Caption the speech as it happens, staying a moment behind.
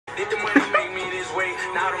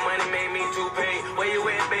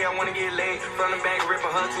Front and back,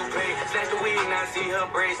 ripping her toupee. Snatch the wig, now see her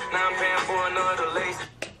brace. Now I'm paying for another lace.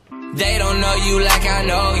 They don't know you like I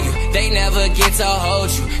know you. They never get to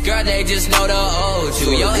hold you. Girl, they just know to hold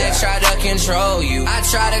you. Your ex try to control you. I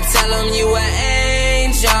try to tell them you an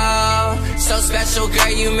angel. So special, girl,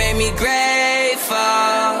 you made me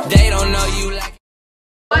grateful. They don't know you like.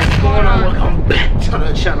 What's going on? Welcome back to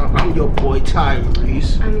the channel. I'm your boy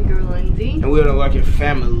Tyrese. I'm your girl Lindsay. And we're the Lucky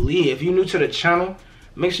Family. If you're new to the channel,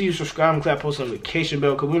 make sure you subscribe and clap post notification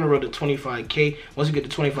bell because we're on the road to 25K. Once we get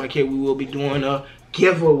to 25K, we will be doing a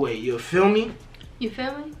giveaway. You feel me? You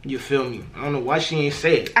feel me? You feel me? I don't know why she ain't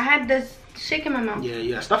say it. I had this shake in my mouth.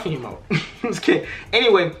 Yeah, stuff in your mouth. Just kidding.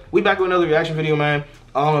 Anyway, we back with another reaction video, man.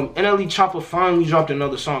 NLE Choppa finally dropped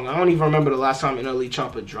another song. I don't even remember the last time NLE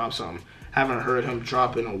Choppa dropped something. Haven't heard him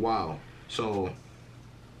drop in a while. So,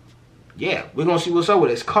 yeah, we're gonna see what's up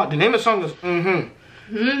with it. It's called, the name of the song is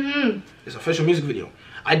It's an official music video.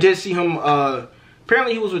 I did see him,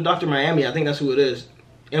 apparently he was with Dr. Miami. I think that's who it is.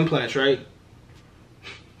 Implants, right?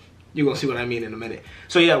 You're gonna see what I mean in a minute.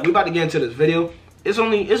 So yeah, we about to get into this video. It's a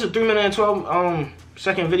 3-minute and 12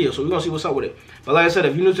 second video, so we're gonna see what's up with it. But like I said,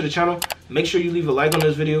 if you're new to the channel, make sure you leave a like on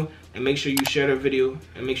this video, and make sure you share the video,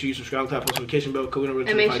 and make sure you subscribe, tap post notification bell, because we're gonna reach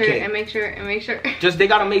 25K. And make sure. Just, they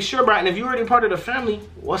gotta make sure, bro. And if you're already part of the family,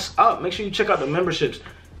 what's up? Make sure you check out the memberships,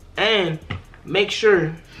 and make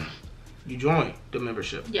sure you join the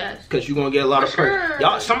membership. Yes. Because you're gonna get a lot of perks.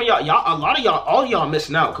 Y'all, some of y'all, a lot of y'all, all y'all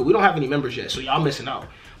missing out, because we don't have any members yet, so y'all missing out.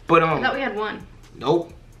 But I thought we had one.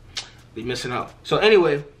 Nope. We missing out. So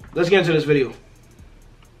anyway, let's get into this video.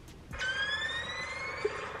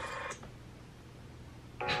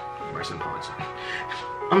 Bryson Pause.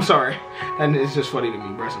 I'm sorry. And it's just funny to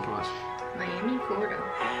me, Bryson Pause. Miami, Florida.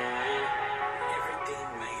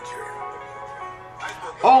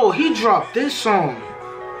 Oh, he dropped this song.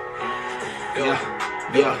 Yeah.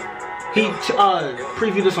 He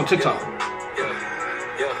previewed this on TikTok.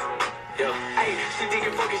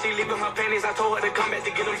 She leaving her panties, I told her to come back to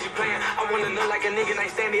get them, she playing. I wanna know like a nigga named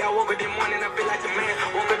Sandy. I woke up this morning, I feel like the man.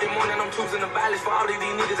 Woke up this morning, I'm choosing the violence for all of these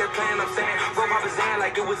niggas that playing. I'm saying, roll my bazan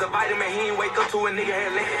like it was a vitamin. He ain't wake up to a nigga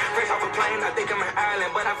head licking. Fresh off a plane, I think I'm in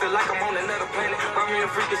Ireland, but I feel like I'm on another planet. Mommy and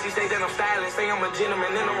freaky, she say that I'm styling. Say I'm a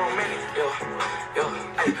gentleman and I'm romantic. Yo.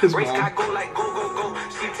 Race car go like go.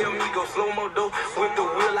 She tell me go slow mo though. With the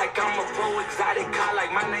wheel like I'm a pro. Exotic car like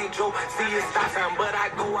my name Joe. See it stop sign, but I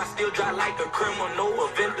go. I still drive like a criminal. I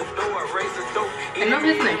know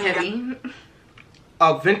his name heavy.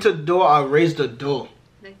 Aventador, I raised the door.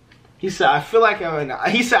 He said, I feel like I'm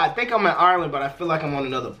in, he said, I think I'm in Ireland, but I feel like I'm on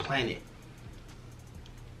another planet.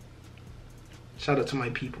 Shout out to my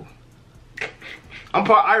people. I'm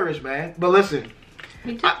part Irish, man. But listen,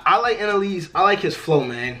 I like NLE's, I like his flow,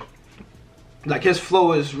 man. Like, his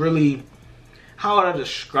flow is really, how would I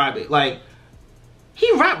describe it? Like,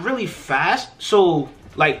 he rap really fast, so...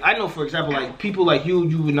 Like, I know, for example, like, people like you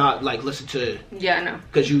would not, like, listen to... Yeah, I know.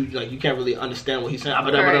 Because you can't really understand what he's saying.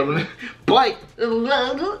 Right. But,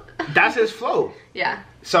 that's his flow. Yeah.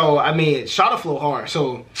 So, I mean, Shot flow hard.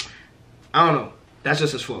 So, I don't know. That's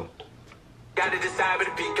just his flow. Gotta decide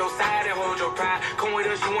to pick your side and hold your pride. Come with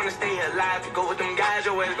us, you wanna stay alive. You go with them guys,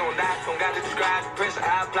 your ass gon' die. Don't gotta describe the pressure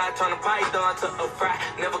I apply. Turn a python to a fry.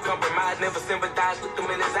 Never compromise, never sympathize. Look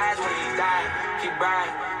them in his eyes when he died. He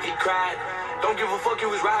cried, he cried. Don't give a fuck, he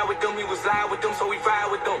was ride with them, he was slide with them, so we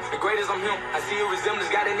ride with them. The greatest I'm him, I see a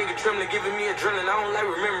resemblance, got a nigga trembling, giving me adrenaline. I don't like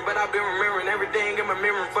remembering, but I've been remembering everything in my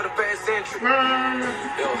memory for the past century.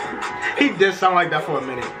 He did sound like that for a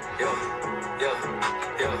minute.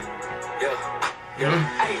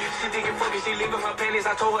 Hey, she thinking fucking, she leaving her panties.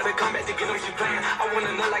 I told her to come back to get them, she playing. I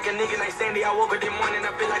wanna know like a nigga named Sandy. I woke up this morning,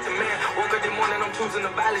 I feel like the man. Woke up this morning, I'm choosing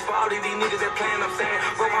the violence for all of these niggas that playing. I'm saying,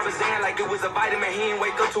 roll my bazan like it was a vitamin. He ain't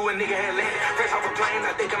wake up to a nigga head landed. Fresh off a plane,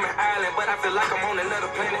 I think I'm in Ireland, but I feel like I'm on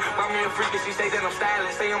another planet. Mommy and freaky, she say that I'm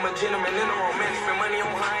styling. Say I'm a gentleman and I'm romantic. Spend money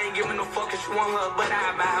on her, I ain't giving no fuck if she want her, but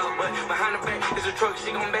I buy her. But behind the back is a truck,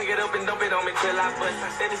 she gon' bag it up and dump it on me till I bust.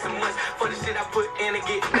 I said it's a must for the shit I put in to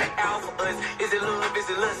get back out for us. Is it love, is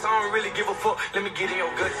it lust? I don't really give a fuck. Let me get in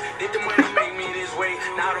your guts. Did the money make me this way?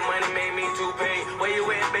 Now the money made me too pay. Where you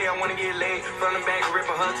at, babe? I wanna get laid. Front and back,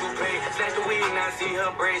 ripping her toupee. Snatch the wig, now see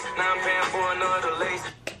her brace. Now I'm paying for another lace.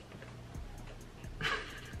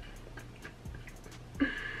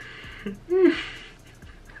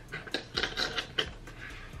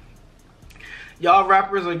 Y'all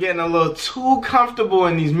rappers are getting a little too comfortable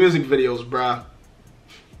in these music videos, bruh.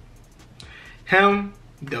 Him,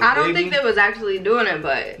 the I don't baby. think they was actually doing it,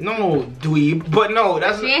 but... No, dweeb. But no,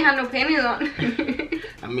 that's... She ain't had no panties on.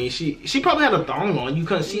 I mean, she probably had a thong on. You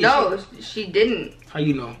couldn't see it. No, she didn't. How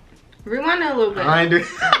you know? Rewind it a little bit. I do.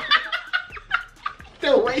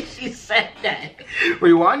 The way she said that.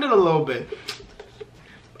 Rewind it a little bit.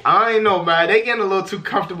 I ain't know, man. They getting a little too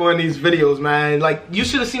comfortable in these videos, man. Like, you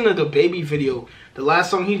should have seen the baby video. The last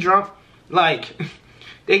song he dropped. Like,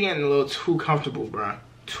 they getting a little too comfortable, bro.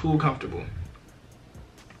 Too comfortable.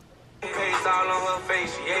 Face all on her face,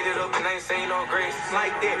 she ate it up and ain't saying no grace.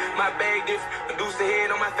 Like that, my bag different, reduce the head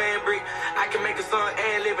on my fabric. I can make a song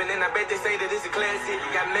ad living, and I bet they say that it's a classic.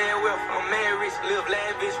 Got mad wealth, I'm mad rich, live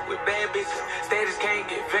lavish with bad bitches. Status can't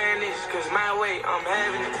get vanished, cause my way, I'm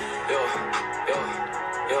having it. Yo, yo,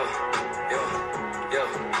 yo, yo, yo,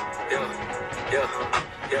 yo, yo.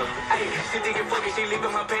 Yeah. Ay, she thinking fucking, she leaving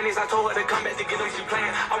her panties. I told her to come back to get them, she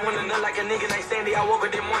playing. I wanna look like a nigga named Sandy. I woke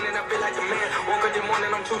up this morning, I feel like the man. Woke up this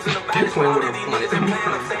morning, I'm choosing the body. All of these niggas ain't playing,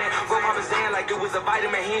 I'm saying. Bro, Papa saying like it was a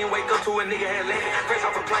vitamin. He ain't wake up to a nigga had landed. Fresh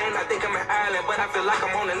off a plane, I think I'm in Ireland, but I feel like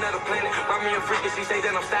I'm on another planet. Brought me a freak and she say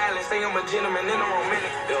that I'm styling. Say I'm a gentleman and I'm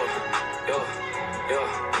romantic. Yo, yo, yo,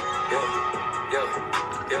 yo, yo,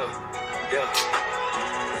 yo, yo, yo,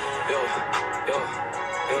 yo, yo, yo.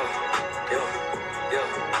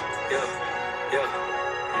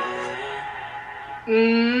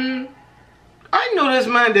 I know this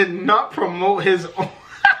man did not promote his own.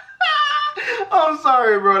 I'm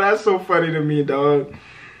sorry, bro. That's so funny to me, dog.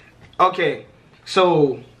 Okay,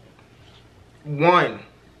 so one,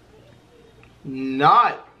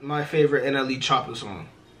 not my favorite NLE Choppa song.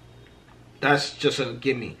 That's just a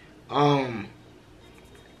gimme. How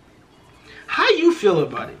you feel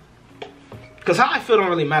about it? Cause how I feel don't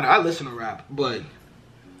really matter. I listen to rap, but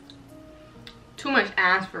too much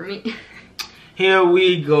ass for me. Here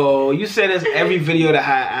we go. You said this every video that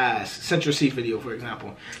had ass. Central C video, for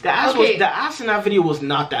example. The ass in that video was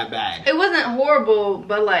not that bad. It wasn't horrible,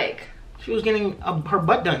 but like she was getting her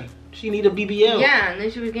butt done. She needed a BBL. Yeah, and then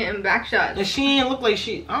she was getting back shots. And she didn't look like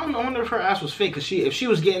she. I don't know. I wonder if her ass was fake. Cause if she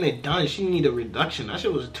was getting it done, she needed a reduction. That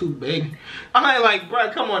shit was too big. I ain't like, bro.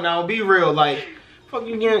 Come on now, be real. Like, fuck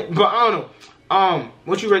you getting. But I don't know.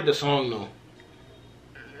 What you rate the song though?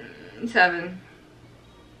 7,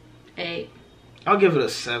 8. I'll give it a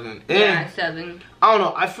 7. Yeah, 7. I don't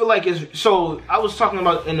know. I feel like it's so. I was talking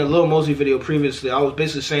about in the Lil Mosey video previously. I was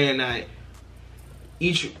basically saying that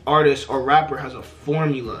each artist or rapper has a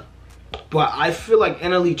formula, but I feel like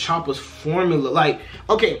NLE Choppa's formula. Like,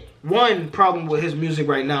 okay, one problem with his music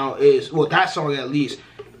right now is, well, that song at least,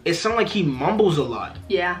 it sounds like he mumbles a lot.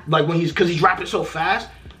 Yeah. Like when because he's rapping so fast,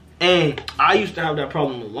 and I used to have that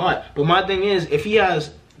problem a lot. But my thing is, if he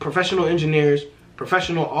has professional engineers,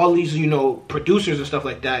 all these, you know, producers and stuff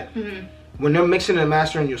like that, when they're mixing and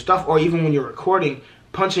mastering your stuff, or even when you're recording,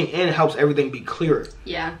 punching in helps everything be clearer.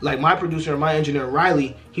 Yeah. Like my producer, my engineer,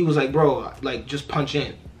 Riley, he was like, bro, like just punch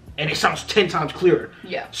in. And it sounds 10 times clearer.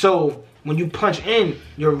 Yeah. So when you punch in,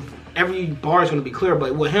 every bar is going to be clear.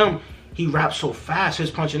 But with him, he raps so fast,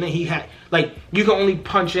 his punching in, he had, like, you can only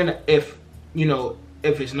punch in if, you know,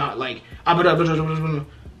 if it's not like,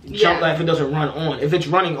 jump if it doesn't run on. If it's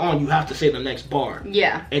running on, you have to say the next bar.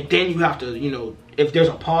 Yeah. And then you have to, you know, if there's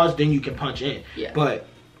a pause, then you can punch in. Yeah. But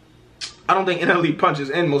I don't think NLE punches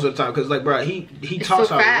in most of the time because, like, bro, he talks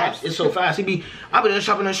how he raps. It's so fast. He be, I be there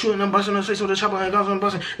shopping and shooting and busting and say so the chopper and guns and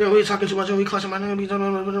busting. Then we talking too much and we clutching my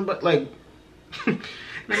nigga, but like,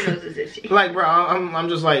 my nose is itchy. Like, bro, I'm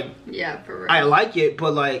just like, yeah, for real. I like it,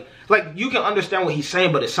 but like you can understand what he's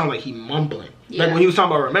saying, but it sounds like he mumbling. Yeah. Like when he was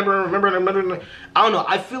talking about remember. I don't know.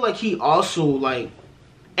 I feel like he also like,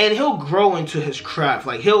 and he'll grow into his craft.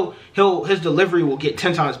 Like his delivery will get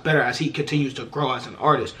 10 times better as he continues to grow as an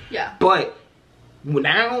artist. Yeah. But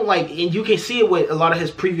now, like, and you can see it with a lot of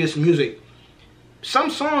his previous music. Some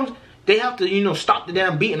songs, they have to, you know, stop the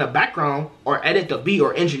damn beat in the background or edit the beat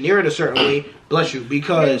or engineer it a certain way. Bless you,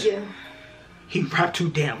 because he rapped too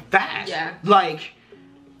damn fast. Yeah. Like,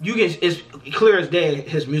 you can, it's clear as day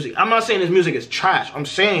his music. I'm not saying his music is trash. I'm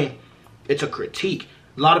saying it's a critique.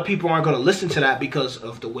 A lot of people aren't going to listen to that because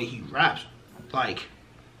of the way he raps. Like,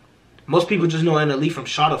 most people just know NLE from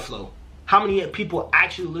Shotta Flow. How many people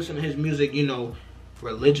actually listen to his music, you know,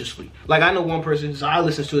 religiously? Like, I know one person, Zai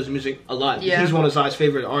listens to his music a lot. Yeah. He's one of Zai's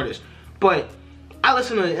favorite artists. But I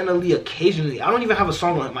listen to NLE occasionally. I don't even have a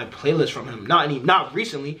song on my playlist from him. Not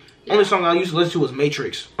recently. Yeah. Only song I used to listen to was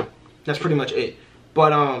Matrix. That's pretty much it.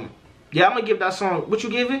 But, yeah, I'm going to give that song, what you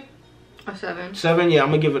gave it? A 7. 7, yeah, I'm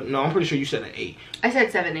going to give it, no, I'm pretty sure you said an 8. I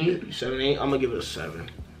said 7, 8. 7, 8, I'm going to give it a 7.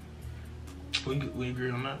 We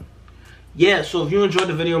agree on that? Yeah, so if you enjoyed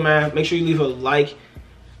the video, man, make sure you leave a like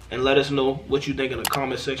and let us know what you think in the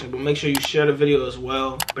comment section. But make sure you share the video as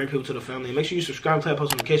well. Bring people to the family. And make sure you subscribe to that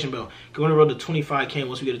post notification bell. Go on the road to 25K.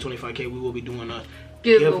 Once we get to 25K, we will be doing a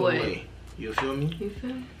giveaway. You feel me? You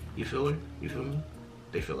feel me? You feel it? You feel me?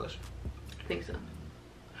 They feel us. I think so.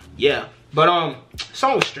 yeah. But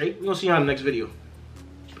song was straight. We're gonna see you on the next video.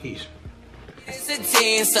 Peace. It's a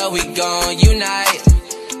team, so we gon' unite.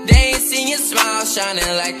 They ain't seen your smile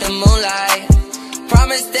shining like the moonlight.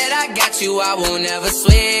 Promise that I got you, I won't ever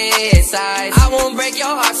switch sides. I won't break your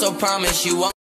heart, so promise you won't.